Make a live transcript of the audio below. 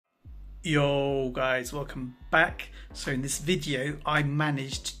Yo guys, welcome back. So in this video I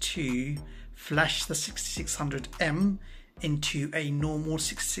managed to flash the 6600M into a normal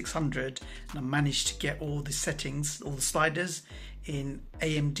 6600 and I managed to get all the settings, all the sliders in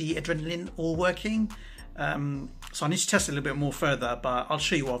AMD Adrenalin all working. So I need to test it a little bit more further, but I'll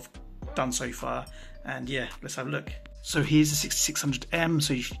show you what I've done so far, and yeah, let's have a look. So here's the 6600M.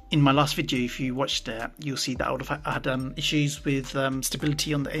 So in my last video, if you watched it, you'll see that I had issues with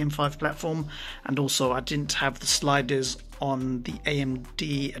stability on the AM5 platform, and also I didn't have the sliders on the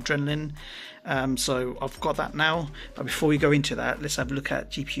AMD Adrenalin. So I've got that now. But before we go into that, let's have a look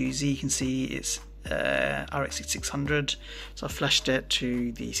at GPU Z. You can see it's RX 6600. So I flashed it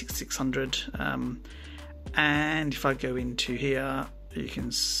to the 6600. And if I go into here, you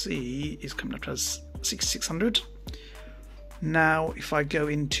can see it's coming up as 6600. Now if I go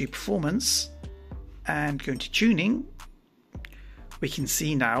into performance and go into tuning, we can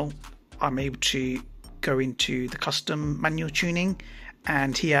see now I'm able to go into the custom manual tuning,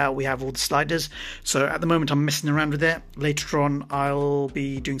 and here we have all the sliders. So at the moment I'm messing around with it. Later on I'll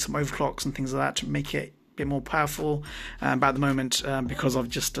be doing some overclocks and things like that to make it a bit more powerful, but at the moment because I've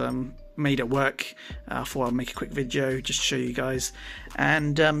just made it work, I thought I'll make a quick video just to show you guys.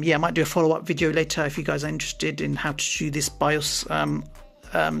 And yeah, I might do a follow-up video later if you guys are interested in how to do this BIOS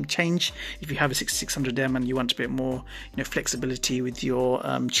change. If you have a 6600M and you want a bit more, flexibility with your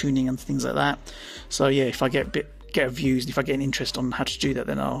tuning and things like that. So yeah, if I get views, if I get an interest on how to do that,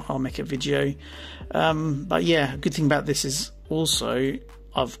 then I'll make a video. But yeah, a good thing about this is also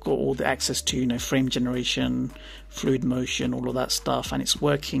I've got all the access to frame generation, fluid motion, all of that stuff, and it's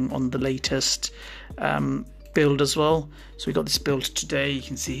working on the latest build as well. So we got this build today, you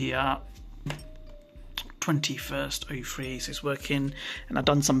can see here 21st03, so it's working, and I've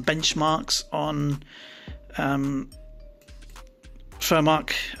done some benchmarks on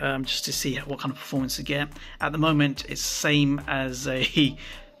Firmark just to see what kind of performance to get. At the moment it's same as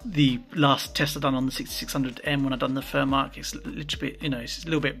the last test I've done on the 6600M when I've done the Firmark. It's a little bit, it's a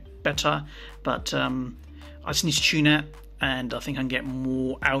little bit better, but I just need to tune it, and I think I can get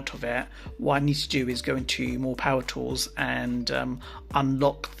more out of it. What I need to do is go into more power tools and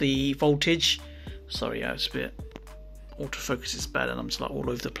unlock the voltage. Sorry, yeah, it's a bit, autofocus is bad and I'm just like all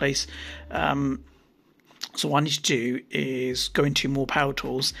over the place. So what I need to do is go into more power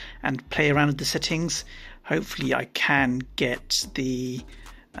tools and play around with the settings. Hopefully I can get the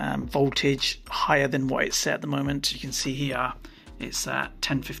voltage higher than what it's set at the moment. You can see here it's at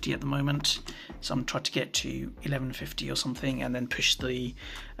 1050 at the moment, so I'm trying to get to 1150 or something and then push the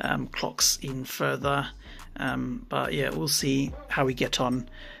clocks in further. But yeah, we'll see how we get on.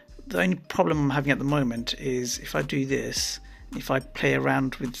 The only problem I'm having at the moment is if I do this, if I play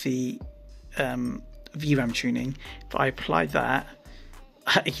around with the VRAM tuning, if I apply that,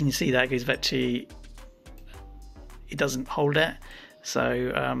 you can see that goes back to, it doesn't hold it.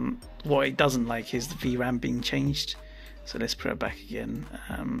 So what it doesn't like is the VRAM being changed. So let's put it back again.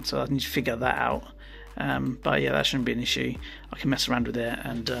 So I need to figure that out. But yeah, that shouldn't be an issue. I can mess around with it,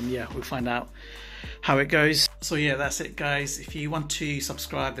 and yeah, we'll find out how it goes. So yeah, that's it guys. If you want to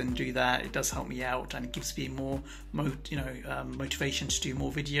subscribe, then do that. It does help me out and it gives me more motivation to do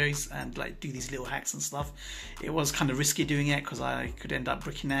more videos and like do these little hacks and stuff. It was kind of risky doing it because I could end up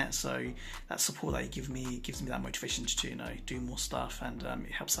bricking it, so that support that you give me gives me that motivation to do more stuff, and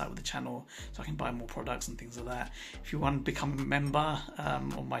it helps out with the channel so I can buy more products and things like that. If you want to become a member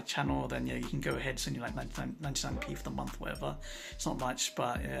on my channel, then yeah, you can go ahead, send you like 99p for the month, whatever. It's not much,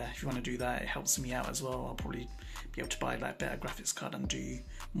 but yeah, if you want to do that, it helps me out as well. I'll probably be able to buy like better graphics card and do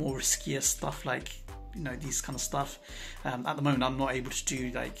more riskier stuff, like these kind of stuff. At the moment I'm not able to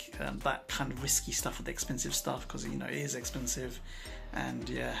do like that kind of risky stuff with the expensive stuff because it is expensive, and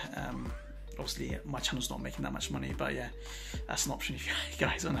yeah, obviously my channel's not making that much money, but yeah, that's an option if you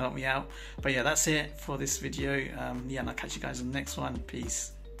guys want to help me out. But yeah, that's it for this video. Yeah, and I'll catch you guys in the next one.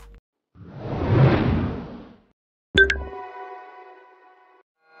 Peace.